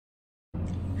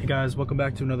Hey guys, welcome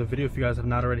back to another video. If you guys have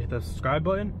not already hit the subscribe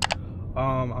button,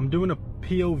 I'm doing a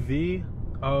POV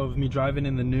of me driving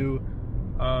in the new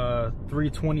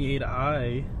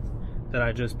 328i that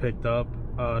I just picked up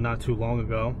not too long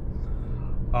ago.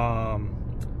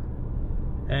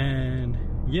 And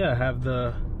yeah, I have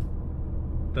the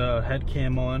head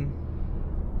cam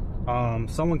on.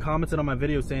 Someone commented on my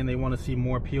video saying they want to see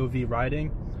more POV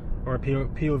riding or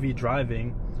POV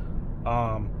driving.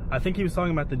 I think he was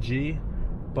talking about the G,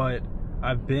 but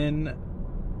I've been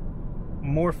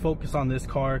more focused on this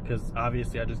car because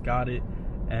obviously I just got it,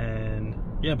 and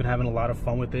yeah, I've been having a lot of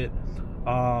fun with it.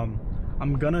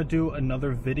 I'm gonna do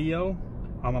another video.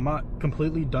 I'm not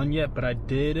completely done yet, but I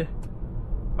did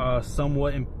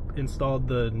somewhat installed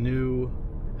the new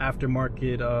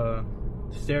aftermarket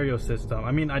stereo system.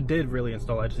 I mean, I did really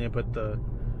install it. I just didn't put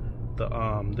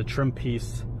the trim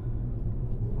piece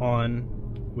on,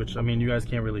 which, I mean, you guys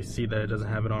can't really see that it doesn't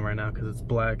have it on right now because it's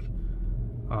black,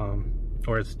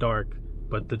 or it's dark,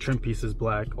 but the trim piece is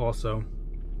black also.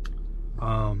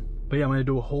 But yeah, I'm gonna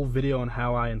do a whole video on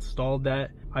how I installed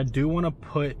that. I do want to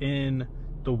put in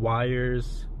the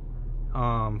wires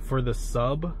for the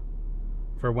sub,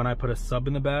 for when I put a sub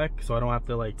in the back, so I don't have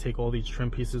to like take all these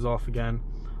trim pieces off again.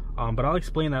 But I'll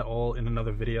explain that all in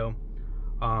another video.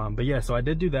 But yeah, so I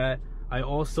did do that. I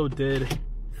also did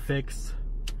fix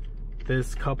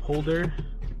this cup holder.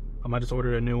 I just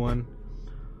ordered a new one.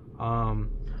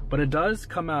 But it does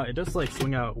come out, it does like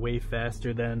swing out way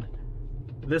faster than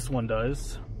this one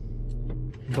does,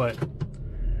 but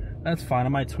that's fine. I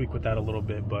might tweak with that a little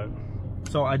bit. But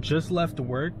so I just left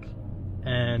work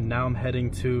and now I'm heading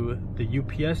to the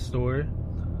UPS store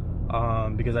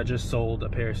because I just sold a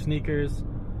pair of sneakers.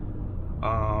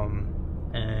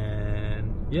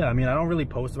 And yeah, I mean, I don't really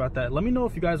post about that. Let me know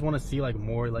if you guys want to see like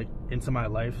more like into my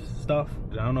life stuff.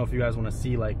 I don't know if you guys want to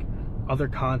see like other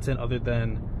content other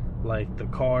than like the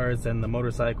cars and the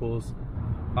motorcycles.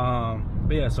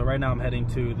 But yeah, so right now I'm heading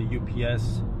to the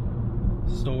UPS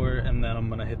store, and then I'm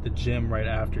gonna hit the gym right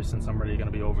after since I'm already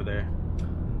gonna be over there.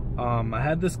 I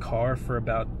had this car for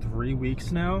about 3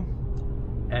 weeks now,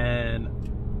 and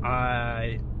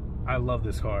I love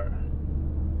this car.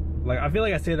 Like, I feel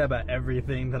like I say that about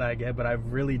everything that I get, but I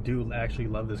really do actually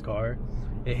love this car.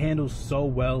 It handles so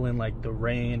well in like the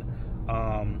rain.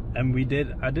 And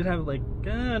I did have like,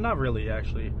 not really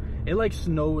actually. It like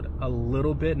snowed a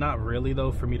little bit, not really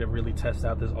though, for me to really test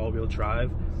out this all-wheel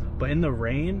drive. But in the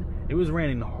rain, it was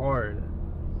raining hard.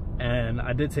 And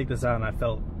I did take this out and I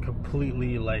felt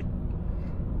completely like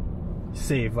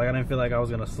safe. Like, I didn't feel like I was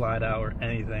gonna slide out or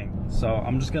anything. So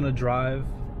I'm just gonna drive,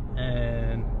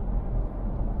 and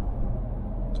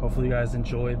hopefully you guys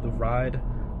enjoyed the ride.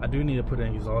 I do need to put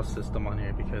an exhaust system on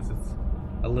here because it's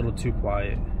a little too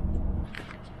quiet.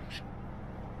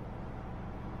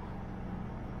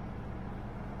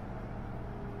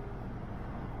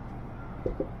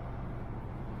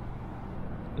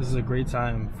 This is a great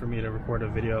time for me to record a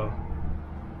video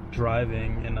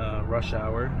driving in a rush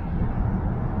hour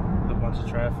with a bunch of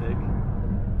traffic.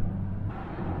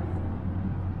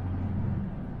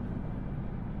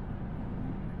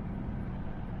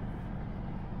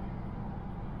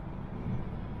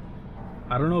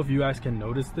 I don't know if you guys can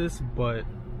notice this, but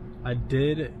I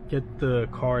did get the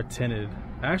car tinted.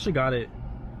 I actually got it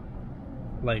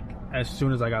like as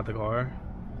soon as I got the car.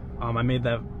 I made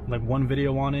that like one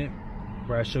video on it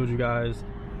where I showed you guys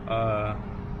that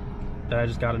I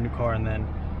just got a new car, and then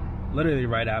literally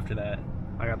right after that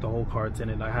I got the whole car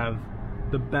tinted. I have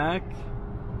the back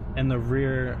and the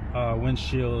rear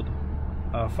windshield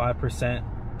 5%,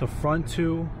 the front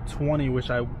two 20, which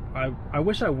I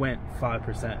wish I went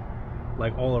 5%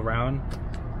 like all around.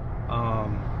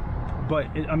 But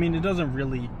I mean, it doesn't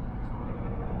really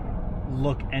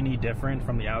look any different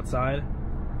from the outside.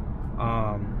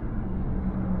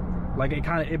 Like it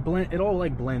all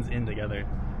like blends in together,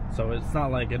 so it's not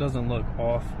like, it doesn't look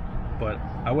off. But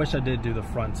I wish I did do the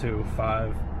front two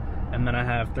 5, and then I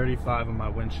have 35 on my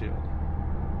windshield,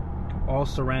 all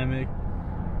ceramic,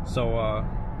 so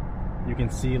you can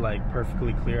see like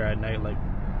perfectly clear at night. Like,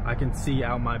 I can see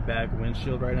out my back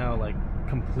windshield right now like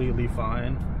completely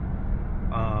fine.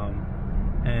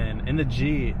 And in the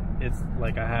G, it's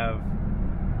like I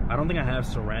don't think I have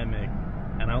ceramic,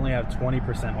 and I only have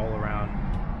 20% all around.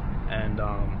 And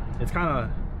it's a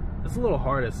little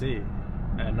hard to see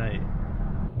at night.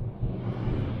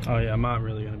 Oh yeah, I'm not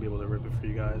really gonna be able to rip it for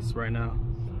you guys right now.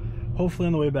 Hopefully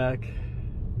on the way back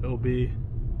it'll be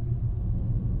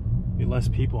less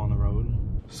people on the road.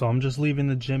 So I'm just leaving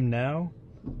the gym now,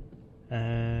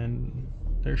 and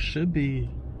there should be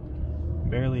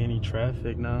barely any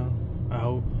traffic now, I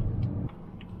hope.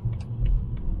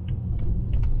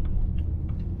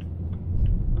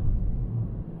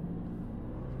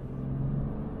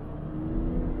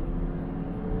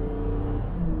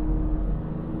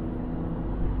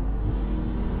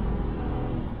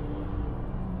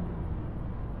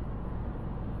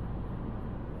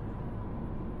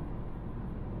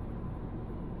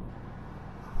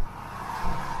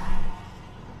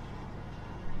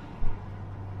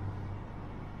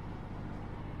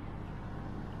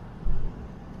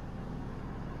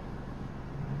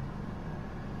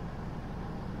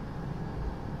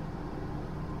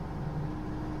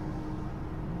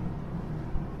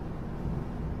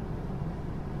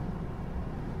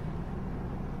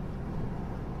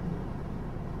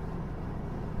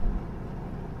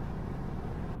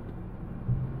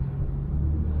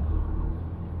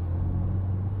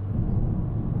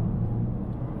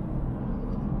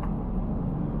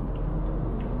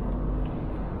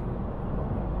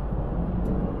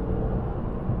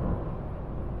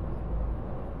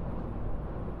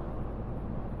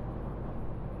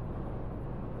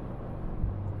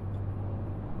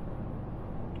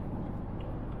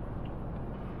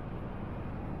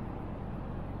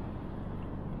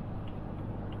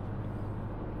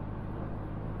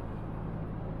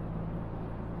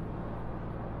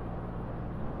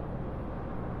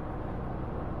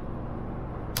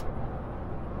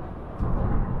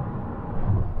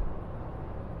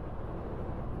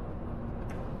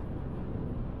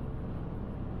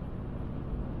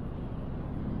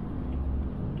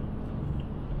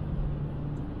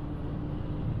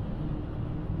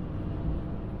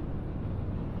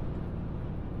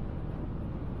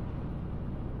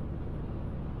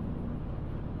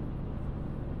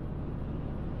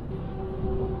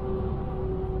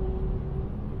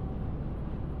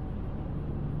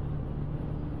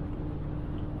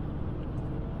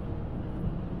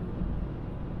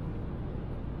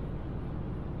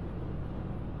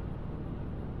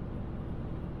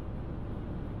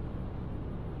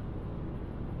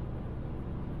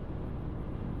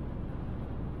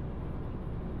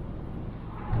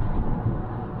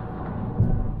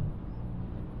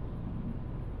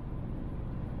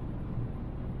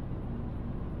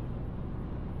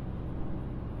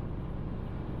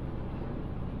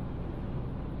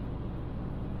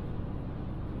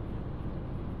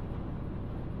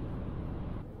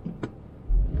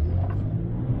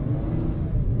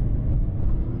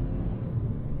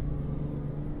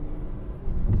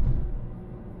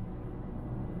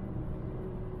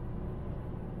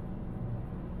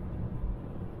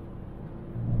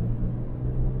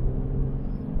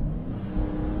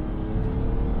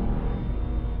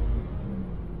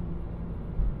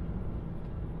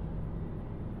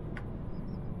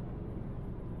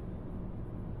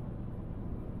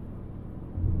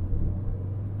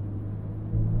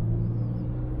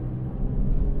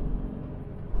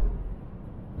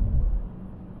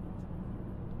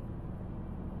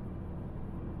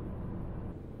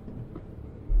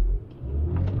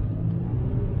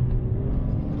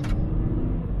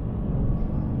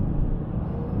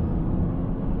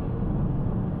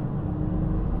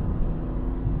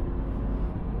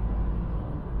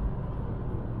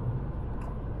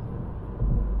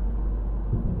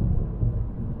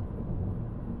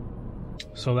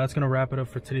 So that's gonna wrap it up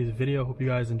for today's video. Hope you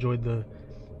guys enjoyed the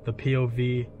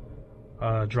POV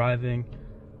driving.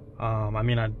 I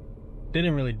mean, I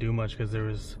didn't really do much because there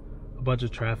was a bunch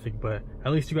of traffic, but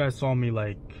at least you guys saw me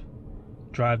like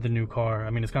drive the new car.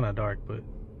 I mean, it's kind of dark, but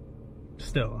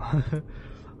still.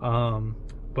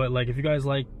 But like, if you guys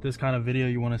like this kind of video,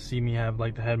 you want to see me have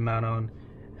like the head mount on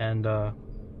and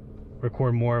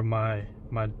record more of my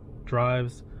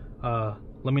drives,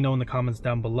 let me know in the comments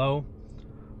down below.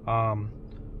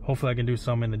 Hopefully I can do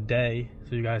some in the day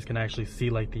so you guys can actually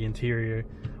see like the interior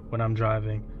when I'm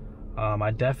driving. I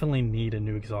definitely need a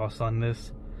new exhaust on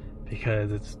this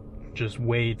because it's just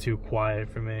way too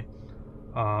quiet for me.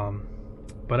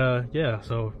 Yeah,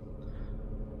 so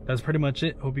that's pretty much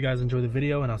it. Hope you guys enjoyed the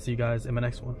video, and I'll see you guys in my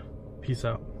next one. Peace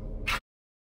out.